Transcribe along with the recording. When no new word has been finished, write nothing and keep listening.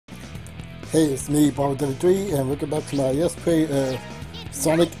Hey, it's me, Bobbert 3, and welcome back to my Let's Play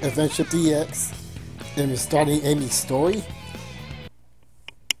Sonic Adventure DX, and we're starting Amy's story.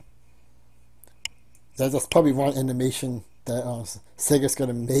 That's probably one animation that Sega's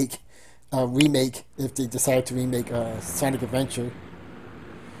gonna make, remake, if they decide to remake Sonic Adventure.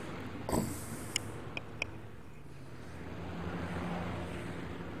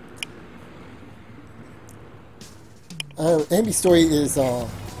 Amy's story is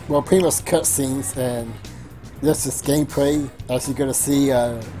well, pretty much cutscenes and this is gameplay. As you're gonna see,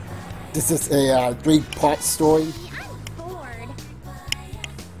 this is a 3-part story. I'm bored.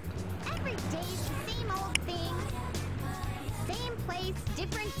 Every day's the same old thing. Same place,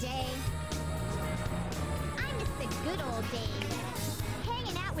 different day. I miss the good old days.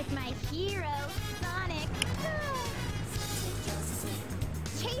 Hanging out with my hero, Sonic.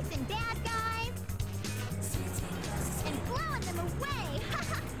 Chasing bad guys. And blowing them away.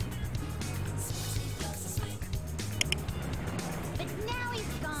 But now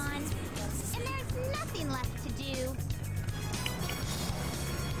he's gone, and there's nothing left to do.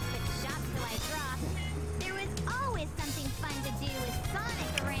 But shop till I drop, there was always something fun to do with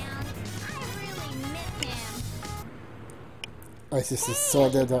Sonic around. I really miss him. I just saw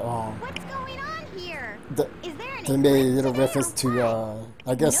that What's going on here? Is there an they made a eclipse little today reference or to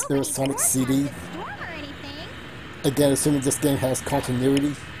I guess it was Nobody's Sonic forecast CD. a storm or anything. Again, assuming this game has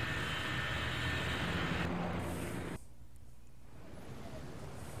continuity.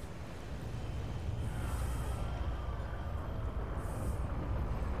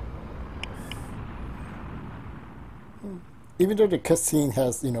 Even though the cutscene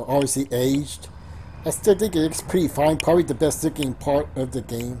has, obviously aged, I still think it looks pretty fine. Probably the best looking part of the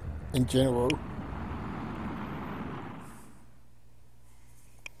game in general.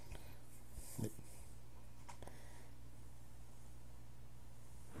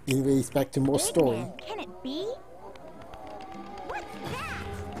 Anyways, back to more story. Eggman, can it be? What's that?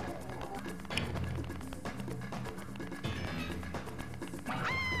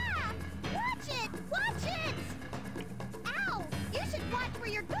 Ah! Watch it! Watch it! Ow! You should watch where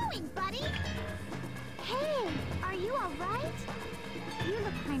you're going, buddy! Hey, are you alright? You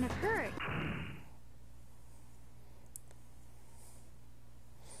look kind of hurt.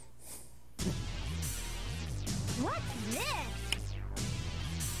 What's this?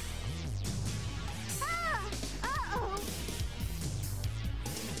 Ah! Uh-oh!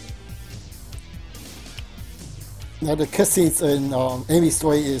 Now the cutscenes in Amy's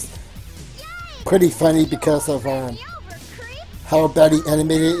story is pretty funny because of how badly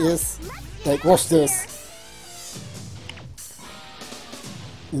animated it is. Like, watch this.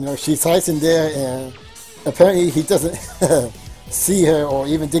 She's hiding there, and apparently he doesn't see her or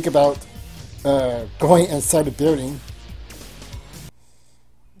even think about going inside the building.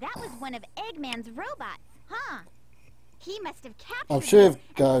 That was one of Eggman's robots, huh? He must have captured I'm sure if it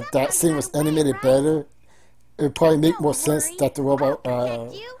and somehow that scene got was away, animated right? better, it would probably make Don't more sense worry, that the robot I'll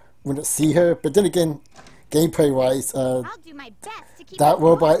protect you. wouldn't see her. But then again, gameplay-wise, I'll do my best to keep that you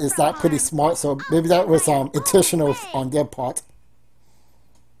robot from is not pretty harm. smart, so I'll maybe that was do it intentional all the way. on their part.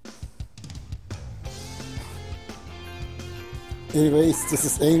 Anyways, this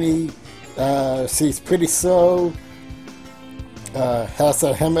is Amy. She's pretty slow, has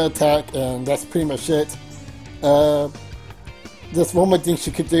a hammer attack, and that's pretty much it. There's one more thing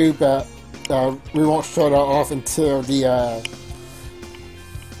she could do, but we won't show that off until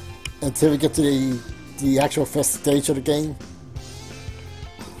until we get to the actual first stage of the game.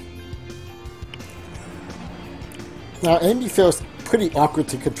 Now, Amy feels pretty awkward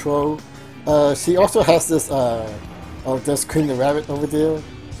to control. She also has this, there's Queen the Rabbit over there,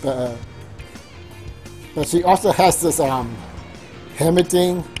 but she also has this, hammer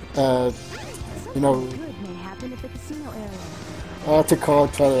thing, Good may happen at the casino area. to try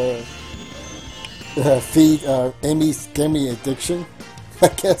to feed Amy's gaming addiction, I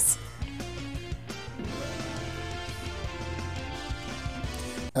guess.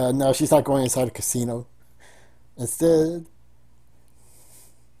 No, she's not going inside the casino. Instead,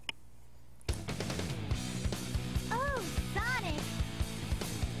 Oh, Sonic!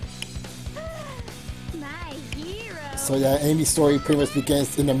 My hero! so yeah, Amy's story pretty much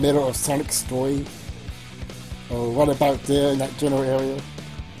begins in the middle of Sonic's story. Or what about there in that general area?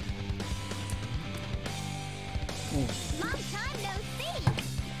 Long time no see!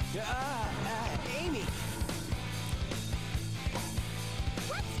 Amy!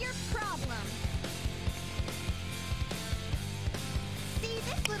 What's your problem? See,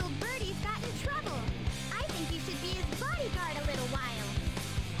 this little birdie's got in trouble. I think you should be his bodyguard a little while.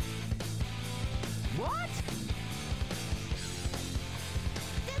 What?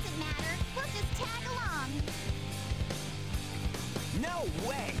 Doesn't matter. We'll No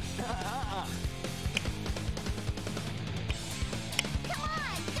way. Come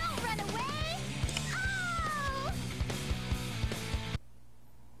on, don't run away! Oh!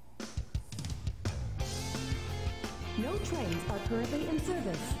 No trains are currently in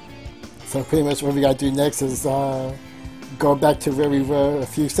service. So pretty much what we gotta do next is go back to where we were a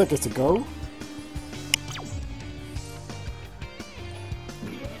few seconds ago.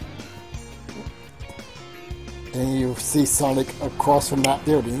 And you see Sonic across from that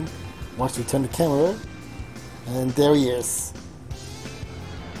building once you turn the camera. And there he is.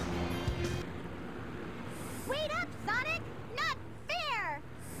 Wait up, Sonic! Not fair!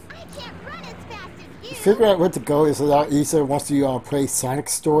 I can't run as fast as you! Figuring out where to go is a lot easier once you play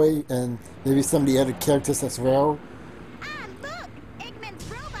Sonic's story and maybe some of the other characters as well. Ah, look! Eggman's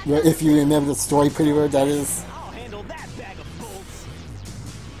robot! Well, if you remember the story pretty well, that is. I'll handle that bag of bolts.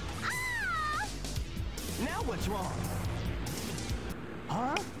 Ah! Now what's wrong?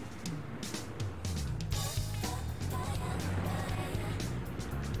 Huh?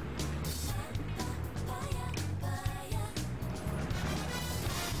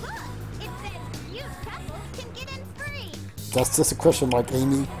 Look! It says used couples can get in free! That's just a question mark,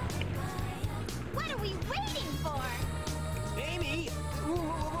 Amy. What are we waiting for? Amy!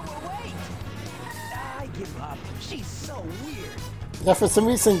 Wait! I give up. She's so weird. Yeah, for some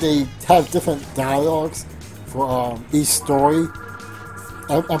reason they have different dialogues for each story.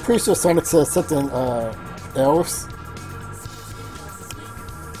 I'm pretty sure Sonic says something else.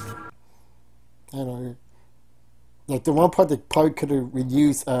 I don't know. Like the one part that probably could have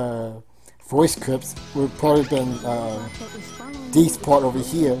reused voice clips would probably been Dee's part over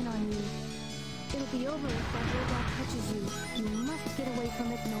here. It'll be over if that robot touches you. You must get away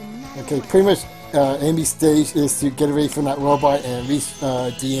from it no matter Okay, what. pretty much Amy's stage is to get away from that robot and reach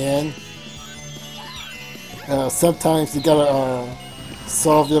Deanne. Sometimes you gotta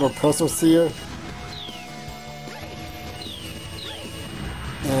solve little puzzles here.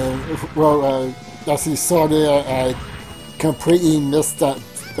 And, well, as you saw there, I completely missed that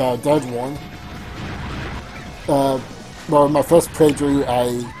dead one. Well, my first playthrough,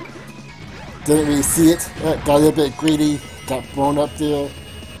 I didn't really see it. Got a little bit greedy, got blown up there.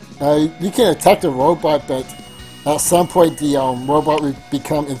 You can attack the robot, but at some point the robot will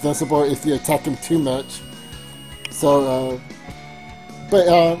become invincible if you attack him too much. So, but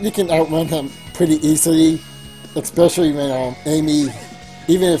you can outrun him pretty easily, especially when Amy,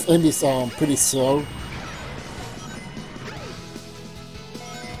 even if Amy's pretty slow.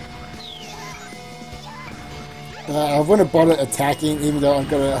 I wouldn't bother attacking, even though I'm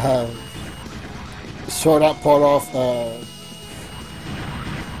gonna show that part off.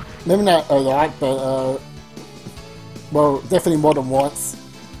 Maybe not a lot, but well, definitely more than once.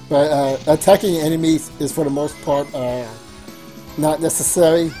 But attacking enemies is for the most part not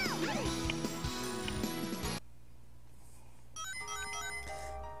necessary.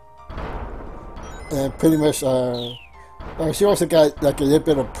 And pretty much, she also got like a little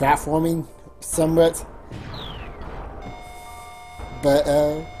bit of platforming, somewhat. But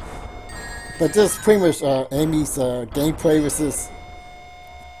this is pretty much Amy's gameplay. This is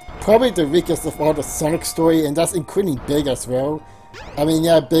probably the weakest of all the Sonic story, and that's including Big as well. I mean,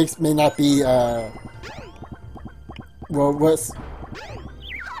 yeah, Big may not be well,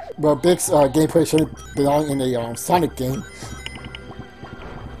 Big's gameplay shouldn't belong in a Sonic game,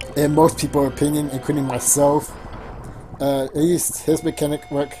 in most people's opinion, including myself. At least his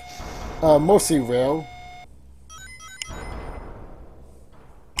mechanic work mostly well.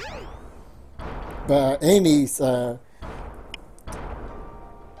 But Amy's, I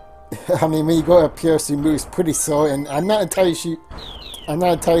mean, when you go up here, she moves pretty slow, and I'm not entirely sure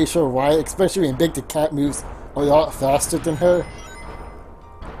why. Especially when Big the Cat moves a lot faster than her.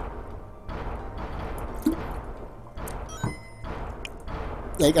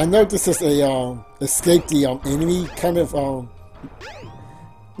 Like, I know this is a escape the enemy kind of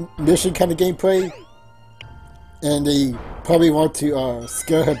mission kind of gameplay, and they probably want to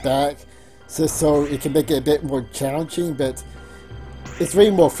scare her back. So it can make it a bit more challenging, but it's way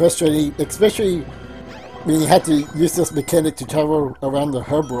more frustrating, especially when you have to use this mechanic to travel around the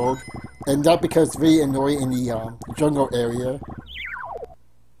hub world, and that becomes very annoying in the jungle area.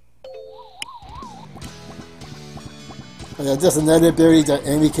 There's another ability that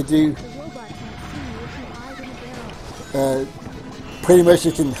Amy can do. The robot can't see you if you hide in a barrel. Pretty much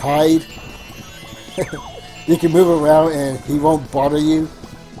you can hide. You can move around and he won't bother you.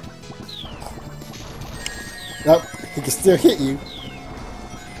 Nope, he can still hit you.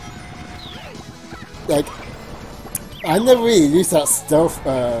 Like, I never really use that stealth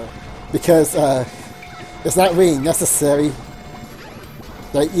because it's not really necessary.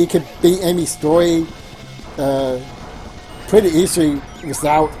 Like you could beat any story pretty easily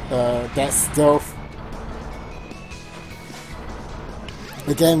without that stealth.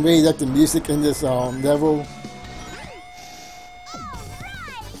 Again, really like the music in this level.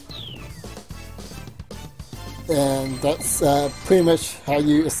 And that's pretty much how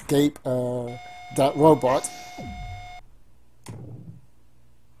you escape that robot.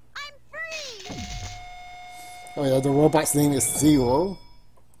 I'm free! Oh yeah, the robot's name is Zero.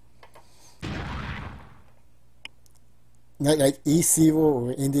 Not like E0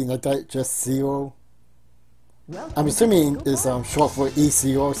 or anything like that, just Zero. I'm assuming it's short for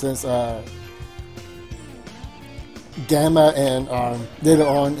E0 since Gamma and later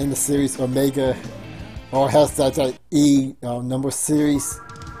on in the series Omega all has that like E number series.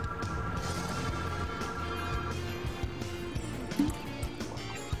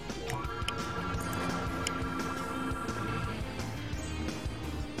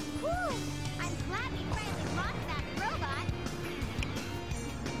 Whew! I'm glad we finally lost that robot.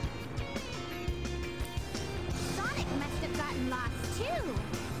 Sonic must have gotten lost too.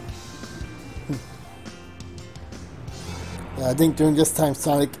 I think during this time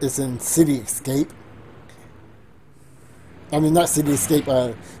Sonic is in City Escape. I mean, not City Escape,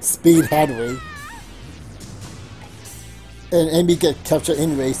 Speed Highway. And Amy get captured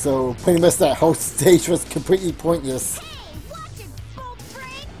anyway, so pretty much that whole stage was completely pointless. Hey, watch it, Bolt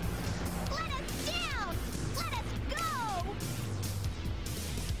Break! Let us down! Let us go!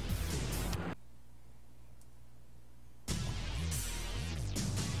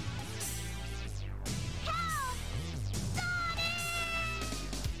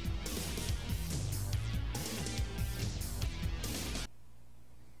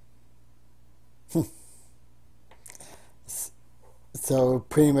 Help! So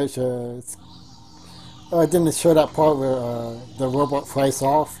pretty much, I didn't show that part where the robot flies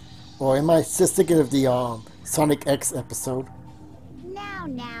off, or am I just thinking of the Sonic X episode?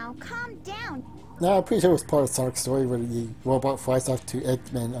 Now, calm down. No, I'm pretty sure it was part of Sonic's story where the robot flies off to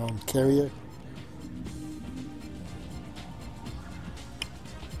Eggman carrier.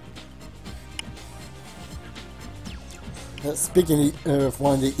 Speaking of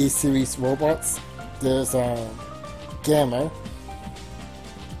one of the E-Series robots, there's Gamma.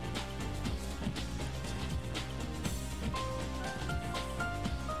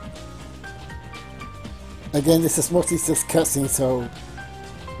 Again, this is mostly just cutscene, so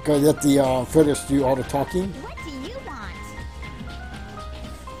we're gonna let the footage do all the talking. What do you want?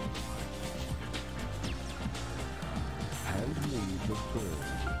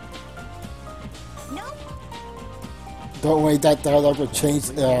 Nope. Don't worry, that dialogue will change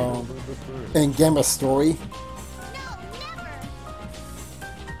in Gamma's story. No, never.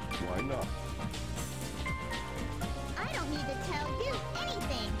 Why not? I don't need to tell you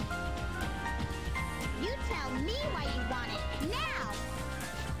anything. You tell me why you want it now.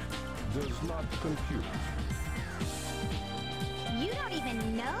 Does not compute. You don't even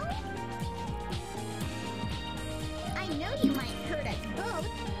know? I know you might hurt us both.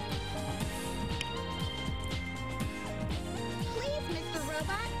 Please, Mr.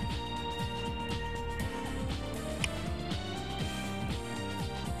 Robot.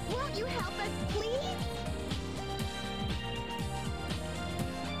 Won't you help us, please?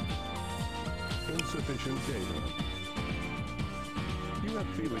 Insufficient data. You have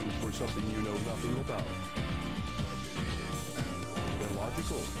feelings for something you know nothing about.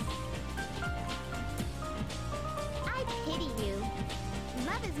 Illogical. I pity you.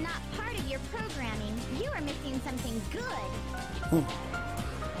 Love is not part of your programming. You are missing something good.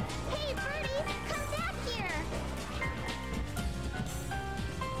 Hey, Birdie, come back here.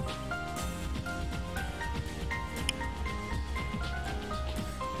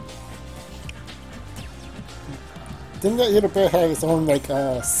 Didn't that little bear have its own like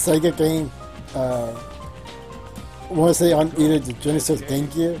Sega game? I want to say on either the Genesis or Game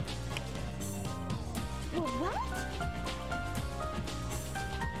Gear. Well, what?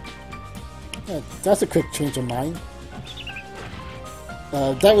 Yeah, that's a quick change of mind.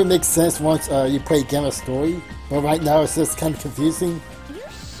 That would make sense once you play Gamma's story, but right now it's just kind of confusing. You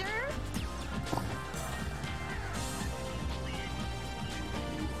sure?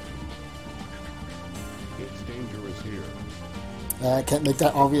 It's dangerous here. I can't make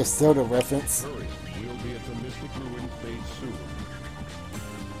that obvious Zelda reference. Hurry. We'll be at the Mystic Ruin phase soon.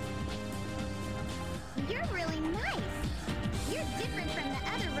 You're really nice. You're different from the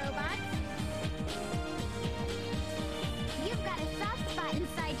other robots. You've got a soft spot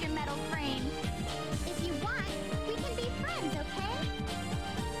inside your metal frame. If you want, we can be friends, okay?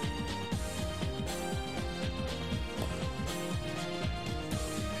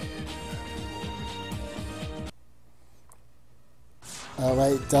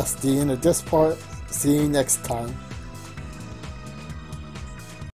 Alright, that's the end of this part. See you next time.